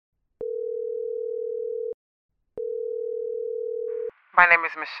My name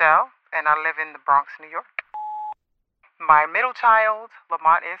is Michelle, and I live in the Bronx, New York. My middle child,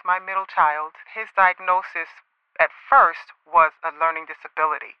 Lamont is my middle child. His diagnosis at first was a learning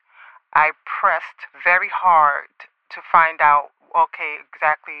disability. I pressed very hard to find out, okay,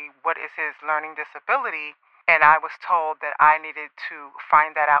 exactly what is his learning disability, and I was told that I needed to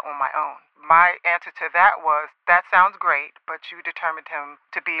find that out on my own. My answer to that was, that sounds great, but you determined him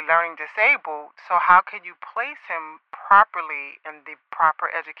to be learning disabled, so how can you place him properly in the proper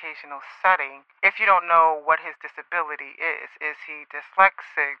educational setting if you don't know what his disability is? Is he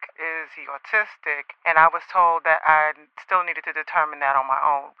dyslexic? Is he autistic? And I was told that I still needed to determine that on my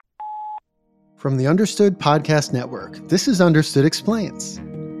own. From the Understood Podcast Network, this is Understood Explains.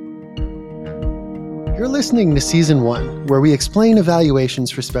 You're listening to Season 1, where we explain evaluations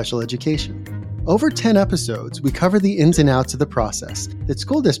for special education. Over 10 episodes, we cover the ins and outs of the process that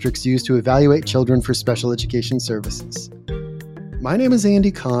school districts use to evaluate children for special education services. My name is Andy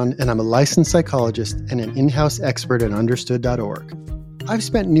Kahn, and I'm a licensed psychologist and an in-house expert at understood.org. I've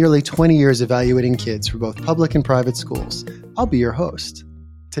spent nearly 20 years evaluating kids for both public and private schools. I'll be your host.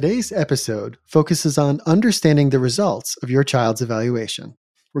 Today's episode focuses on understanding the results of your child's evaluation.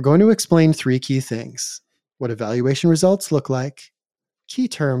 We're going to explain 3 key things: what evaluation results look like, key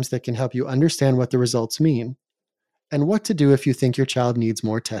terms that can help you understand what the results mean, and what to do if you think your child needs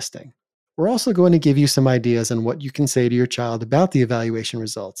more testing. We're also going to give you some ideas on what you can say to your child about the evaluation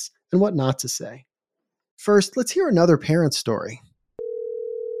results and what not to say. First, let's hear another parent's story.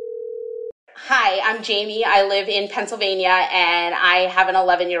 Hi, I'm Jamie. I live in Pennsylvania and I have an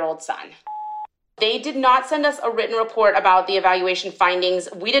 11-year-old son. They did not send us a written report about the evaluation findings.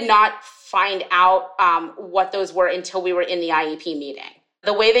 We did not find out what those were until we were in the IEP meeting.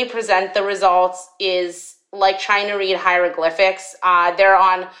 The way they present the results is like trying to read hieroglyphics. They're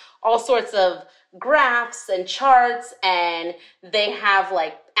on all sorts of graphs and charts, and they have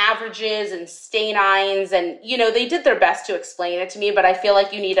like averages and stanines, and they did their best to explain it to me, but I feel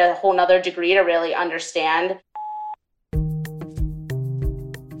like you need a whole nother degree to really understand.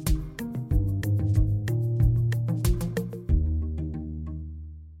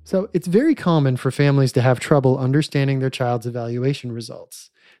 So it's very common for families to have trouble understanding their child's evaluation results.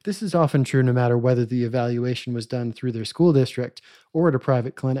 This is often true no matter whether the evaluation was done through their school district or at a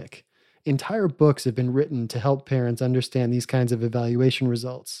private clinic. Entire books have been written to help parents understand these kinds of evaluation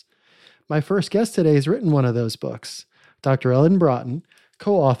results. My first guest today has written one of those books. Dr. Ellen Broughton,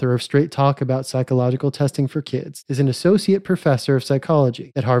 co-author of Straight Talk About Psychological Testing for Kids, is an associate professor of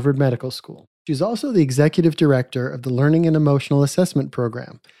psychology at Harvard Medical School. She's also the executive director of the Learning and Emotional Assessment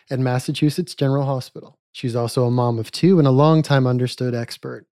Program at Massachusetts General Hospital. She's also a mom of 2 and a longtime Understood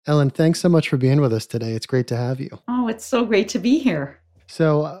expert. Ellen, thanks so much for being with us today. It's great to have you. Oh, it's so great to be here.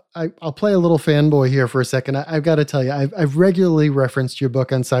 So I'll play a little fanboy here for a second. I've got to tell you, I've regularly referenced your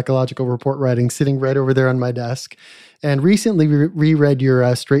book on psychological report writing sitting right over there on my desk, and recently reread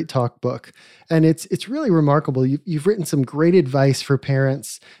your Straight Talk book. And it's really remarkable. You've written some great advice for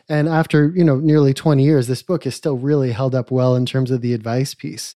parents. And after, nearly 20 years, this book is still really held up well in terms of the advice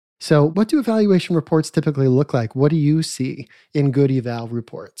piece. So what do evaluation reports typically look like? What do you see in good eval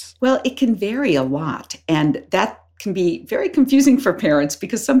reports? Well, it can vary a lot. And that can be very confusing for parents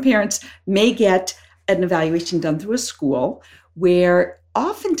because some parents may get an evaluation done through a school where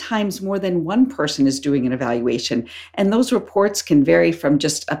oftentimes more than one person is doing an evaluation. And those reports can vary from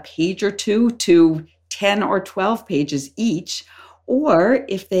just a page or 2 to 10 or 12 pages each. Or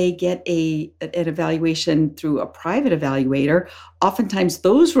if they get an evaluation through a private evaluator, oftentimes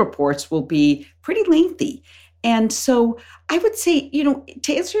those reports will be pretty lengthy. And so I would say,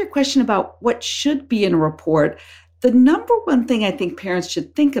 to answer your question about what should be in a report, the number one thing I think parents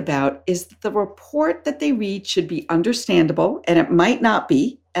should think about is that the report that they read should be understandable, and it might not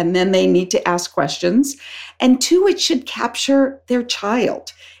be, and then they need to ask questions. And 2, it should capture their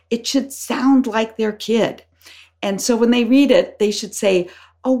child. It should sound like their kid. And so when they read it, they should say,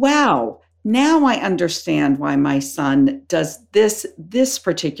 oh, wow, now I understand why my son does this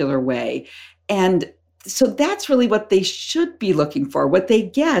particular way. And so that's really what they should be looking for. What they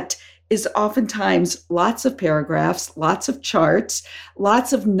get is oftentimes lots of paragraphs, lots of charts,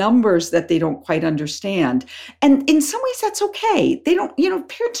 lots of numbers that they don't quite understand. And in some ways that's okay. They don't,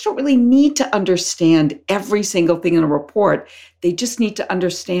 parents don't really need to understand every single thing in a report. They just need to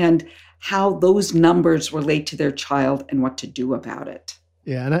understand how those numbers relate to their child and what to do about it.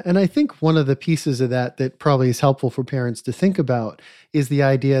 Yeah, and I think one of the pieces of that probably is helpful for parents to think about is the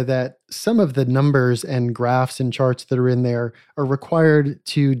idea that some of the numbers and graphs and charts that are in there are required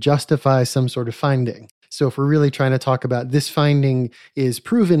to justify some sort of finding. So if we're really trying to talk about this finding is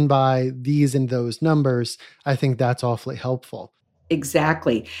proven by these and those numbers, I think that's awfully helpful.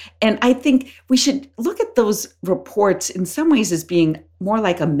 Exactly. And I think we should look at those reports in some ways as being more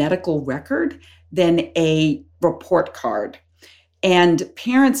like a medical record than a report card. And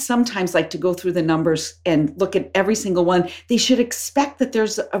parents sometimes like to go through the numbers and look at every single one. They should expect that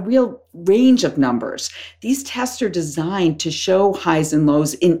there's a real range of numbers. These tests are designed to show highs and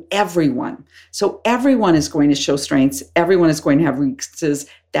lows in everyone. So everyone is going to show strengths. Everyone is going to have weaknesses.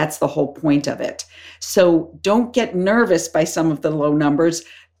 That's the whole point of it. So don't get nervous by some of the low numbers.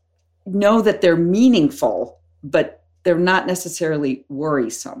 Know that they're meaningful, but they're not necessarily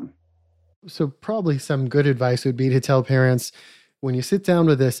worrisome. So probably some good advice would be to tell parents, when you sit down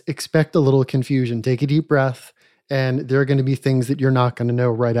with this, expect a little confusion. Take a deep breath, and there are going to be things that you're not going to know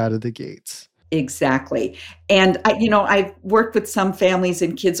right out of the gates. Exactly. And I've worked with some families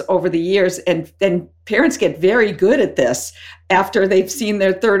and kids over the years, and then parents get very good at this after they've seen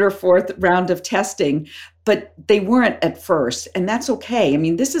their third or fourth round of testing, but they weren't at first. And that's okay. I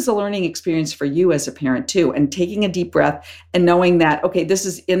mean, this is a learning experience for you as a parent too. And taking a deep breath and knowing that, okay, this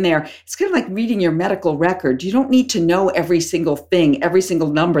is in there. It's kind of like reading your medical record. You don't need to know every single thing, every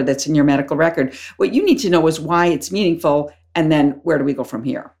single number that's in your medical record. What you need to know is why it's meaningful, and then where do we go from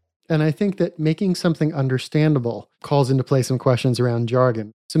here? And I think that making something understandable calls into play some questions around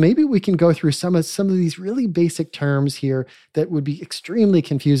jargon. So maybe we can go through some of these really basic terms here that would be extremely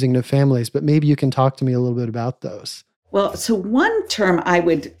confusing to families, but maybe you can talk to me a little bit about those. Well, so one term I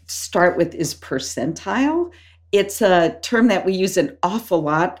would start with is percentile. It's a term that we use an awful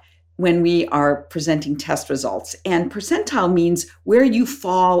lot when we are presenting test results. And percentile means where you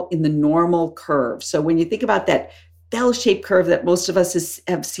fall in the normal curve. So when you think about that bell-shaped curve that most of us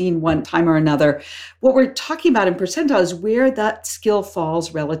have seen one time or another, what we're talking about in percentile is where that skill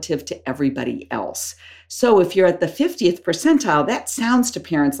falls relative to everybody else. So if you're at the 50th percentile, that sounds to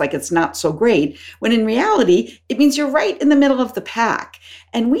parents like it's not so great, when in reality, it means you're right in the middle of the pack.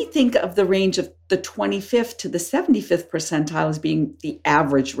 And we think of the range of the 25th to the 75th percentile as being the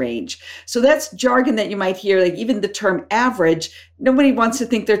average range. So that's jargon that you might hear, like even the term average. Nobody wants to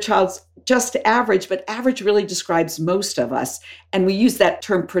think their child's just average, but average really describes most of us. And we use that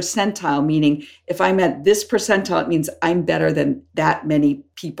term percentile, meaning if I'm at this percentile, it means I'm better than that many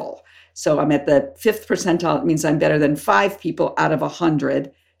people. So I'm at the 5th percentile, it means I'm better than 5 people out of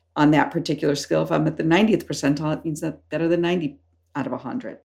 100 on that particular skill. If I'm at the 90th percentile, it means I'm better than 90 out of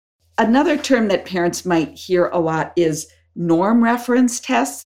 100. Another term that parents might hear a lot is norm reference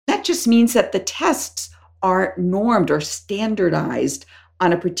tests. That just means that the tests are normed or standardized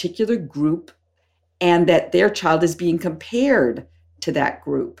on a particular group, and that their child is being compared to that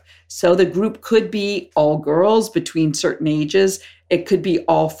group. So the group could be all girls between certain ages. It could be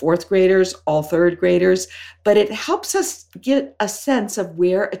all 4th graders, all 3rd graders, but it helps us get a sense of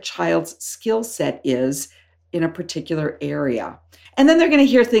where a child's skill set is in a particular area. And then they're going to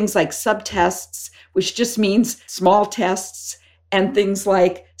hear things like subtests, which just means small tests, and things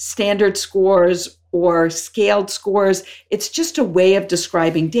like standard scores or scaled scores. It's just a way of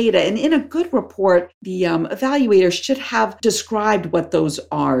describing data. And in a good report, the evaluator should have described what those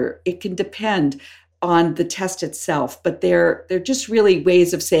are. It can depend on the test itself, but they're just really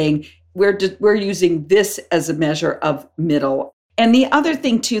ways of saying we're using this as a measure of middle. And the other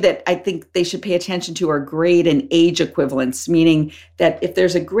thing too that I think they should pay attention to are grade and age equivalents, meaning that if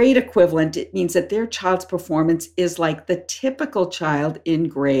there's a grade equivalent, it means that their child's performance is like the typical child in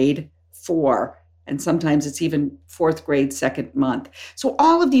grade 4. And sometimes it's even 4th grade, 2nd month. So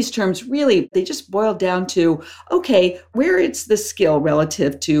all of these terms really, they just boil down to, okay, where is the skill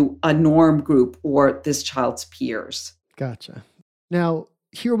relative to a norm group or this child's peers? Gotcha. Now,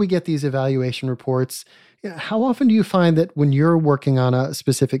 here we get these evaluation reports. How often do you find that when you're working on a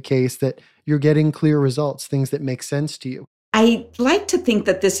specific case that you're getting clear results, things that make sense to you? I like to think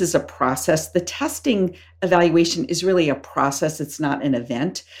that this is a process. The testing evaluation is really a process. It's not an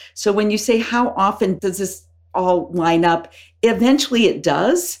event. So when you say, how often does this all line up? Eventually it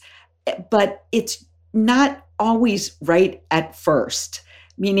does, but it's not always right at first.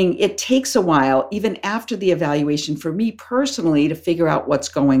 Meaning it takes a while, even after the evaluation, for me personally to figure out what's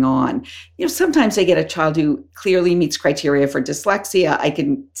going on. Sometimes I get a child who clearly meets criteria for dyslexia. I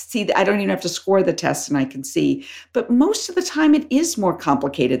can see that I don't even have to score the test and I can see. But most of the time it is more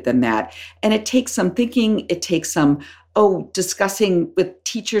complicated than that. And it takes some thinking. It takes some, discussing with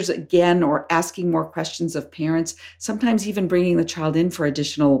teachers again or asking more questions of parents, sometimes even bringing the child in for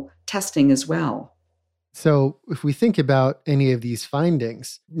additional testing as well. So if we think about any of these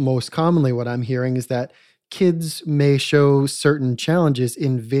findings, most commonly what I'm hearing is that kids may show certain challenges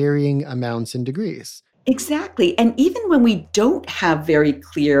in varying amounts and degrees. Exactly. And even when we don't have very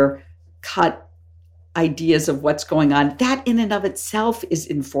clear-cut ideas of what's going on, that in and of itself is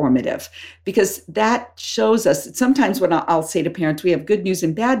informative, because that shows us sometimes when I'll say to parents, we have good news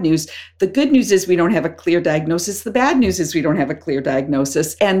and bad news. The good news is we don't have a clear diagnosis. The bad news is we don't have a clear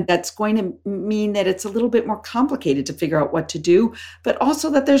diagnosis. And that's going to mean that it's a little bit more complicated to figure out what to do, but also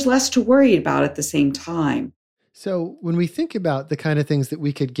that there's less to worry about at the same time. So when we think about the kind of things that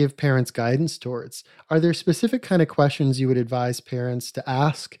we could give parents guidance towards, are there specific kind of questions you would advise parents to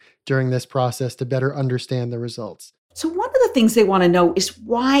ask during this process to better understand the results? So one of the things they want to know is,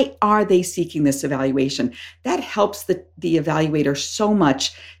 why are they seeking this evaluation? That helps the evaluator so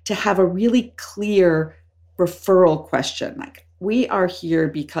much to have a really clear referral question. Like, we are here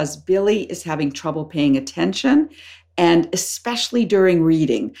because Billy is having trouble paying attention, and especially during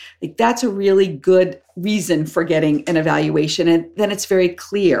reading. Like, that's a really good reason for getting an evaluation. And then it's very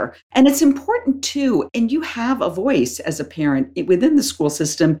clear. And it's important too, and you have a voice as a parent within the school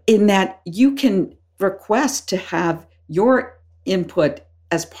system, in that you can request to have your input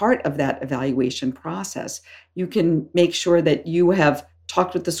as part of that evaluation process. You can make sure that you have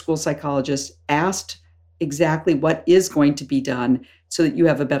talked with the school psychologist, asked exactly what is going to be done, so that you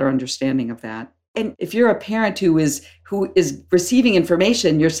have a better understanding of that. And if you're a parent who is receiving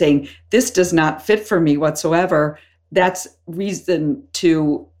information, you're saying, this does not fit for me whatsoever, that's reason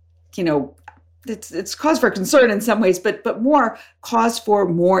to, it's cause for concern in some ways, but more cause for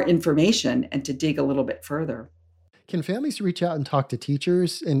more information and to dig a little bit further. Can families reach out and talk to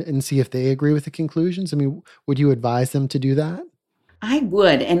teachers and see if they agree with the conclusions? I mean, would you advise them to do that? I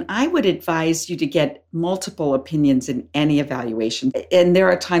would, and I would advise you to get multiple opinions in any evaluation. And there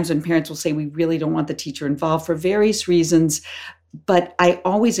are times when parents will say, we really don't want the teacher involved for various reasons, but I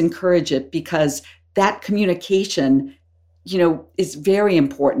always encourage it, because that communication, is very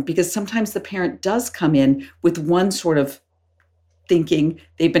important, because sometimes the parent does come in with one sort of thinking.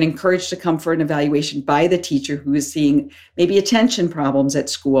 They've been encouraged to come for an evaluation by the teacher who is seeing maybe attention problems at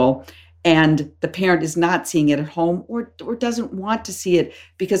school, and the parent is not seeing it at home, or doesn't want to see it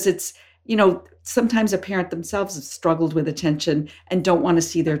because it's, sometimes a parent themselves has struggled with attention and don't want to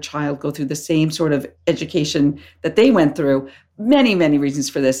see their child go through the same sort of education that they went through. Many, many reasons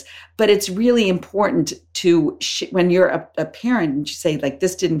for this. But it's really important to, when you're a parent and you say, like,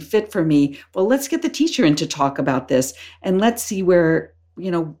 this didn't fit for me, well, let's get the teacher in to talk about this, and let's see where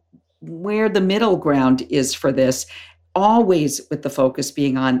the middle ground is for this. Always with the focus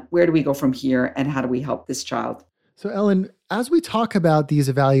being on, where do we go from here and how do we help this child? So Ellen, as we talk about these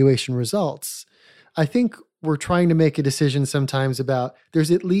evaluation results, I think we're trying to make a decision sometimes about,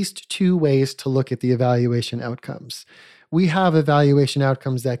 there's at least two ways to look at the evaluation outcomes. We have evaluation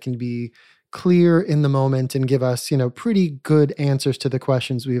outcomes that can be clear in the moment and give us, pretty good answers to the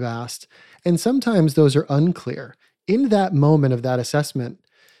questions we've asked. And sometimes those are unclear. In that moment of that assessment,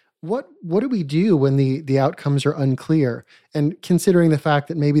 what do we do when the outcomes are unclear? And considering the fact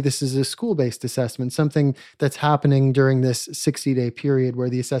that maybe this is a school-based assessment, something that's happening during this 60-day period where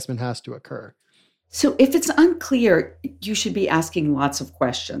the assessment has to occur. So if it's unclear, you should be asking lots of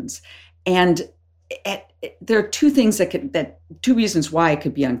questions. And there are two reasons why it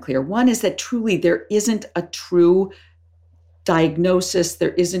could be unclear. One is that truly there isn't a true diagnosis.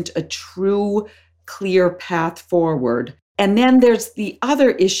 There isn't a true clear path forward. And then there's the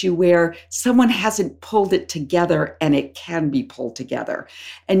other issue where someone hasn't pulled it together, and it can be pulled together.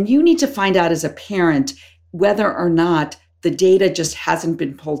 And you need to find out as a parent whether or not the data just hasn't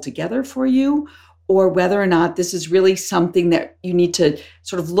been pulled together for you, or whether or not this is really something that you need to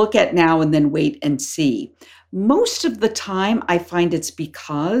sort of look at now and then wait and see. Most of the time, I find it's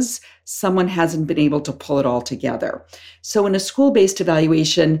because someone hasn't been able to pull it all together. So in a school-based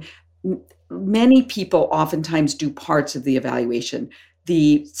evaluation, many people oftentimes do parts of the evaluation.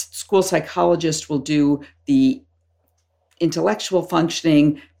 The school psychologist will do the intellectual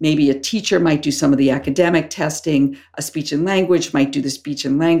functioning. Maybe a teacher might do some of the academic testing. A speech and language might do the speech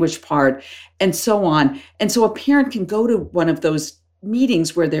and language part, and so on. And so a parent can go to one of those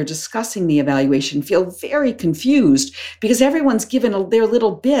meetings where they're discussing the evaluation, feel very confused because everyone's given their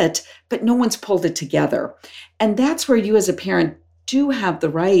little bit, but no one's pulled it together. And that's where you as a parent do have the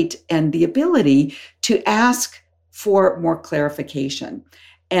right and the ability to ask for more clarification.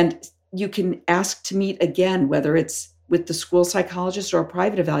 And you can ask to meet again, whether it's with the school psychologist or a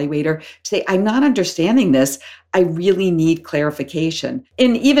private evaluator, to say, I'm not understanding this. I really need clarification.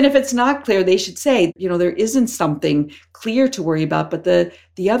 And even if it's not clear, they should say, there isn't something clear to worry about. But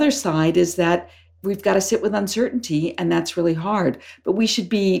the other side is that we've got to sit with uncertainty, and that's really hard. But we should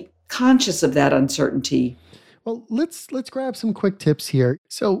be conscious of that uncertainty. Well, let's grab some quick tips here.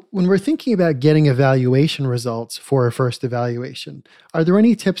 So, when we're thinking about getting evaluation results for a first evaluation, are there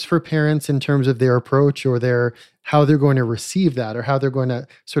any tips for parents in terms of their approach or their how they're going to receive that or how they're going to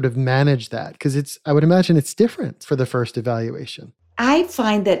sort of manage that? Because I would imagine it's different for the first evaluation. I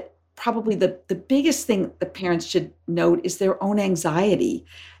find that probably the biggest thing that parents should note is their own anxiety.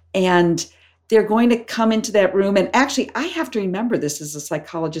 And they're going to come into that room. And actually, I have to remember this as a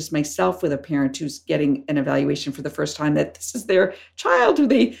psychologist myself with a parent who's getting an evaluation for the first time, that this is their child who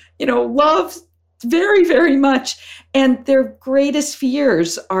they, love very, very much. And their greatest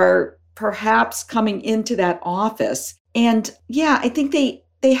fears are perhaps coming into that office. And yeah, I think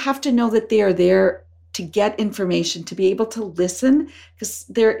they have to know that they are there to get information, to be able to listen, because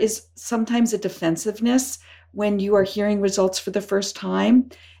there is sometimes a defensiveness when you are hearing results for the first time.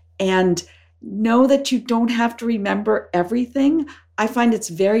 And know that you don't have to remember everything. I find it's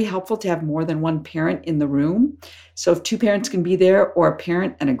very helpful to have more than one parent in the room. So if two parents can be there, or a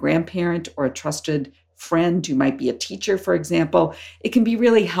parent and a grandparent, or a trusted friend who might be a teacher, for example, it can be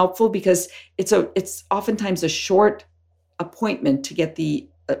really helpful because it's oftentimes a short appointment to get the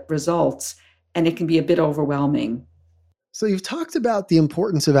results, and it can be a bit overwhelming. So you've talked about the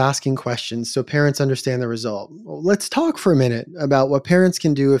importance of asking questions so parents understand the result. Well, let's talk for a minute about what parents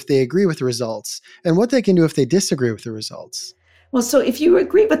can do if they agree with the results and what they can do if they disagree with the results. Well, so if you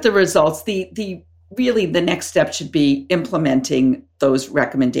agree with the results, the next step should be implementing those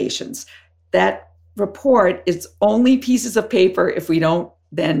recommendations. That report is only pieces of paper if we don't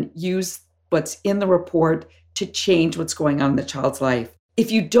then use what's in the report to change what's going on in the child's life. If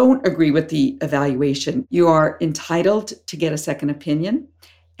you don't agree with the evaluation, you are entitled to get a second opinion.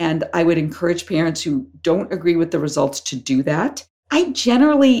 And I would encourage parents who don't agree with the results to do that. I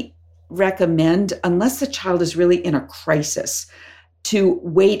generally recommend, unless the child is really in a crisis, to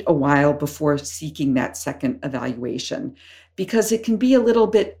wait a while before seeking that second evaluation, because it can be a little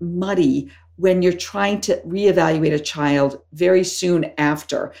bit muddy when you're trying to reevaluate a child very soon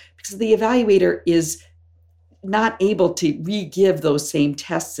after, because the evaluator is not able to re-give those same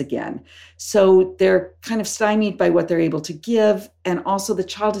tests again. So they're kind of stymied by what they're able to give. And also the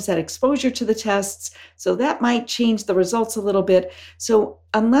child has had exposure to the tests. So that might change the results a little bit. So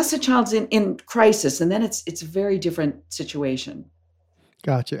unless a child's in crisis, and then it's a very different situation.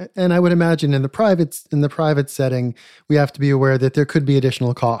 Gotcha. And I would imagine in the private setting, we have to be aware that there could be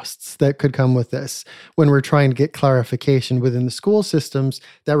additional costs that could come with this. When we're trying to get clarification within the school systems,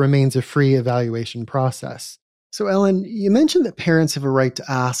 that remains a free evaluation process. So, Ellen, you mentioned that parents have a right to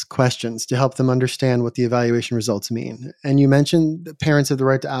ask questions to help them understand what the evaluation results mean. And you mentioned that parents have the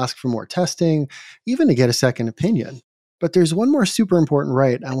right to ask for more testing, even to get a second opinion. But there's one more super important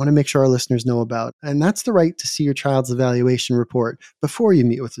right I want to make sure our listeners know about, and that's the right to see your child's evaluation report before you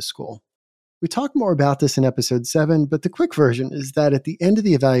meet with the school. We talk more about this in episode 7, but the quick version is that at the end of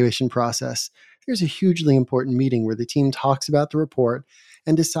the evaluation process, there's a hugely important meeting where the team talks about the report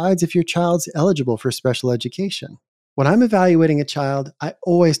and decides if your child's eligible for special education. When I'm evaluating a child, I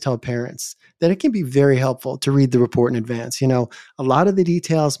always tell parents that it can be very helpful to read the report in advance. A lot of the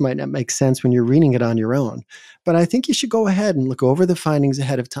details might not make sense when you're reading it on your own, but I think you should go ahead and look over the findings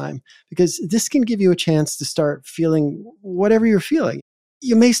ahead of time, because this can give you a chance to start feeling whatever you're feeling.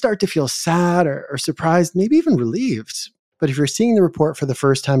 You may start to feel sad or surprised, maybe even relieved. But if you're seeing the report for the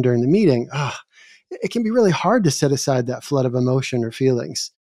first time during the meeting, it can be really hard to set aside that flood of emotion or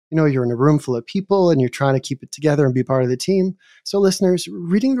feelings. You're in a room full of people and you're trying to keep it together and be part of the team. So listeners,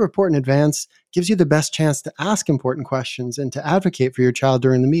 reading the report in advance gives you the best chance to ask important questions and to advocate for your child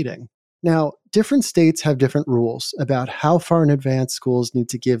during the meeting. Now, different states have different rules about how far in advance schools need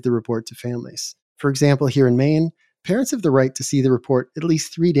to give the report to families. For example, here in Maine, parents have the right to see the report at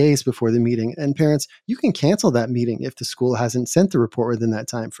least 3 days before the meeting. And parents, you can cancel that meeting if the school hasn't sent the report within that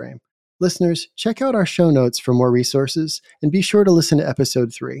time frame. Listeners, check out our show notes for more resources, and be sure to listen to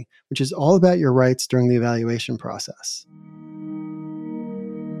episode 3, which is all about your rights during the evaluation process.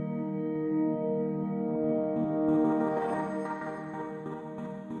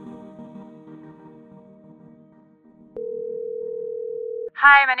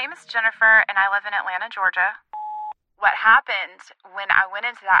 Hi, my name is Jennifer, and I live in Atlanta, Georgia. What happened when I went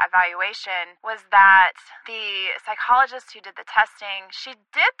into that evaluation was that the psychologist who did the testing, she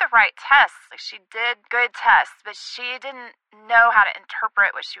did the right tests. She did good tests, but she didn't know how to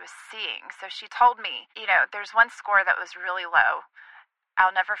interpret what she was seeing. So she told me, there's one score that was really low.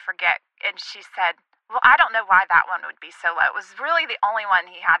 I'll never forget. And she said, well, I don't know why that one would be so low. It was really the only one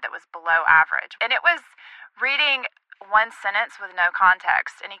he had that was below average. And it was reading one sentence with no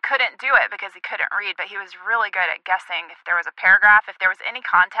context, and he couldn't do it because he couldn't read, but he was really good at guessing. If there was a paragraph, if there was any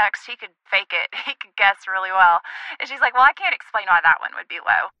context, he could fake it. He could guess really well. And she's like, well, I can't explain why that one would be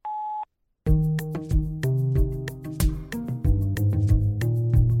low.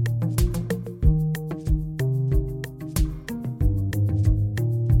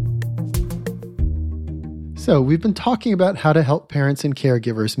 So we've been talking about how to help parents and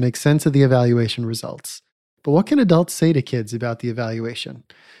caregivers make sense of the evaluation results. But what can adults say to kids about the evaluation?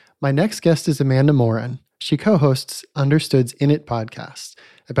 My next guest is Amanda Morin. She co-hosts Understood's In It podcast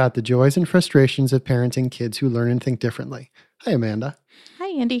about the joys and frustrations of parenting kids who learn and think differently. Hi, Amanda. Hi,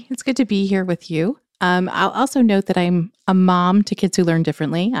 Andy. It's good to be here with you. I'll also note that I'm a mom to kids who learn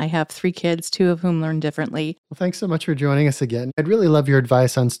differently. I have 3 kids, 2 of whom learn differently. Well, thanks so much for joining us again. I'd really love your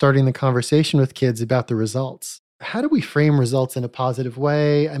advice on starting the conversation with kids about the results. How do we frame results in a positive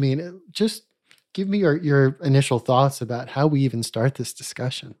way? I mean, just give me your initial thoughts about how we even start this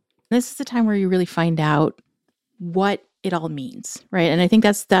discussion. This is the time where you really find out what it all means, right? And I think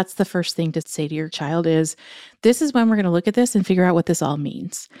that's the first thing to say to your child is, this is when we're going to look at this and figure out what this all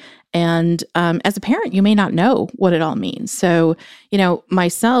means. And as a parent, you may not know what it all means. So,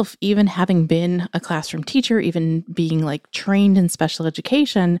 myself, even having been a classroom teacher, even being like trained in special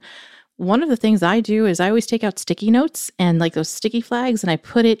education, one of the things I do is I always take out sticky notes and like those sticky flags, and I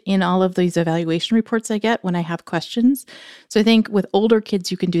put it in all of these evaluation reports I get when I have questions. So I think with older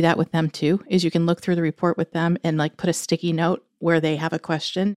kids, you can do that with them too, is you can look through the report with them and like put a sticky note where they have a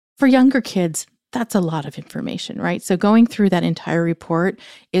question. For younger kids, that's a lot of information, right? So going through that entire report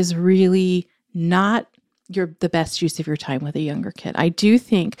is really not the best use of your time with a younger kid. I do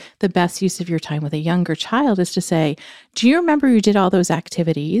think the best use of your time with a younger child is to say, do you remember you did all those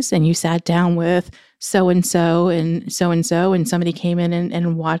activities and you sat down with so-and-so and so-and-so, and somebody came in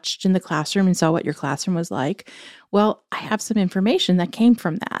and watched in the classroom and saw what your classroom was like? Well, I have some information that came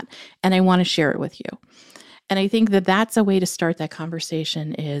from that, and I want to share it with you. And I think that that's a way to start that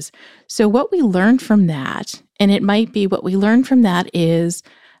conversation is, so what we learned from that, and it might be what we learned from that is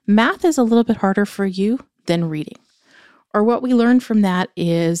math is a little bit harder for you than reading. Or what we learned from that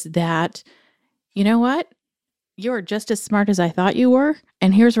is that, you know what? You're just as smart as I thought you were.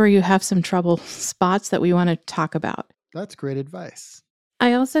 And here's where you have some trouble spots that we want to talk about. That's great advice.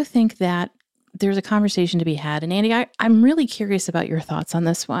 I also think that there's a conversation to be had. And Andy, I'm really curious about your thoughts on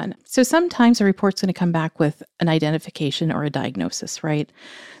this one. So sometimes a report's going to come back with an identification or a diagnosis, right?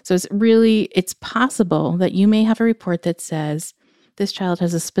 So it's possible that you may have a report that says this child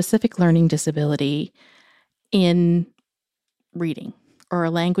has a specific learning disability in reading or a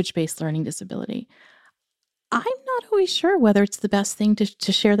language-based learning disability. I'm not always sure whether it's the best thing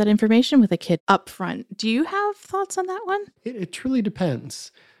to share that information with a kid up front. Do you have thoughts on that one? It truly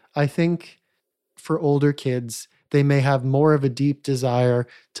depends. I think for older kids, they may have more of a deep desire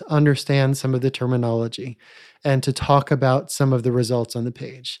to understand some of the terminology and to talk about some of the results on the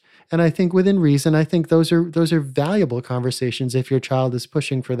page. And I think within reason, I think those are valuable conversations if your child is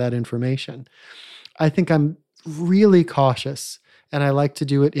pushing for that information. I think I'm really cautious, and I like to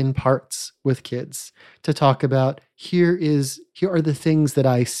do it in parts with kids to talk about here are the things that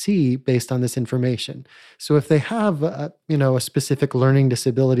I see based on this information. So if they have a specific learning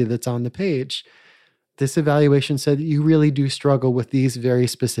disability that's on the page, this evaluation said that you really do struggle with these very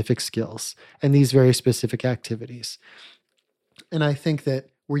specific skills and these very specific activities. And I think that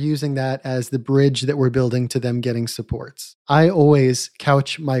we're using that as the bridge that we're building to them getting supports. I always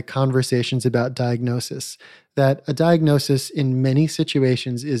couch my conversations about diagnosis, that a diagnosis in many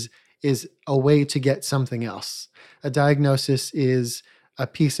situations is a way to get something else. A diagnosis is a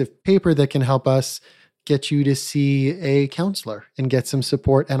piece of paper that can help us get you to see a counselor and get some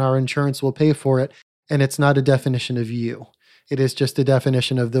support, and our insurance will pay for it. And it's not a definition of you. It is just a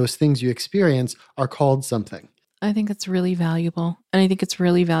definition of those things you experience are called something. I think that's really valuable. And I think it's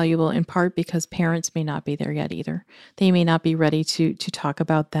really valuable in part because parents may not be there yet either. They may not be ready to talk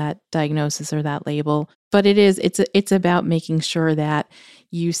about that diagnosis or that label. But it's about making sure that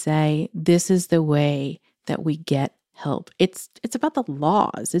you say, this is the way that we get help. It's about the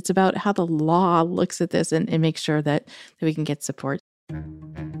laws. It's about how the law looks at this and makes sure that we can get support.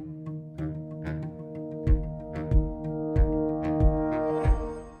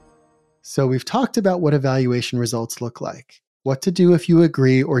 So we've talked about what evaluation results look like, what to do if you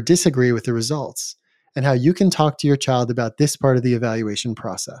agree or disagree with the results, and how you can talk to your child about this part of the evaluation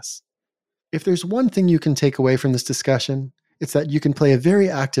process. If there's one thing you can take away from this discussion, it's that you can play a very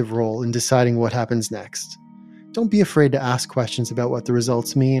active role in deciding what happens next. Don't be afraid to ask questions about what the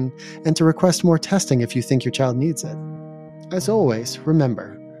results mean and to request more testing if you think your child needs it. As always,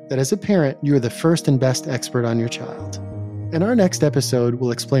 remember, that as a parent, you are the first and best expert on your child. In our next episode,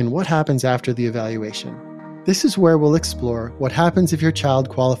 we'll explain what happens after the evaluation. This is where we'll explore what happens if your child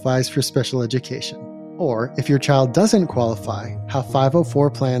qualifies for special education, or if your child doesn't qualify, how 504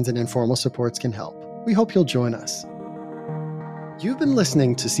 plans and informal supports can help. We hope you'll join us. You've been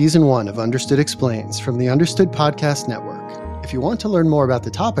listening to Season 1 of Understood Explains from the Understood Podcast Network. If you want to learn more about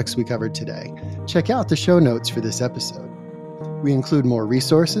the topics we covered today, check out the show notes for this episode. We include more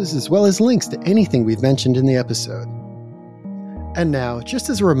resources as well as links to anything we've mentioned in the episode. And now, just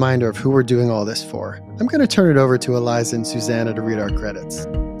as a reminder of who we're doing all this for, I'm going to turn it over to Eliza and Susanna to read our credits.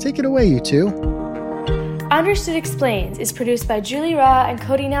 Take it away, you two. Understood Explains is produced by Julie Ra and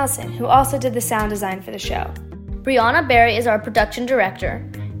Cody Nelson, who also did the sound design for the show. Brianna Barry is our production director.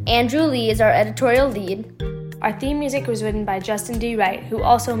 Andrew Lee is our editorial lead. Our theme music was written by Justin D. Wright, who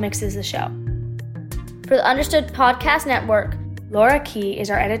also mixes the show. For the Understood Podcast Network, Laura Key is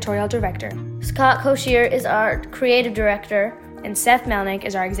our editorial director. Scott Koshier is our creative director. And Seth Melnick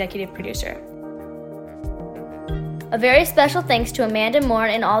is our executive producer. A very special thanks to Amanda Moore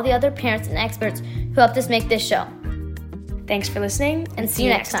and all the other parents and experts who helped us make this show. Thanks for listening, and see you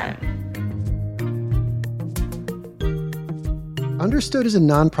next time. Understood is a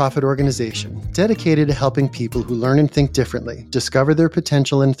nonprofit organization dedicated to helping people who learn and think differently discover their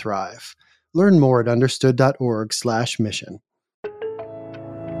potential and thrive. Learn more at understood.org/mission.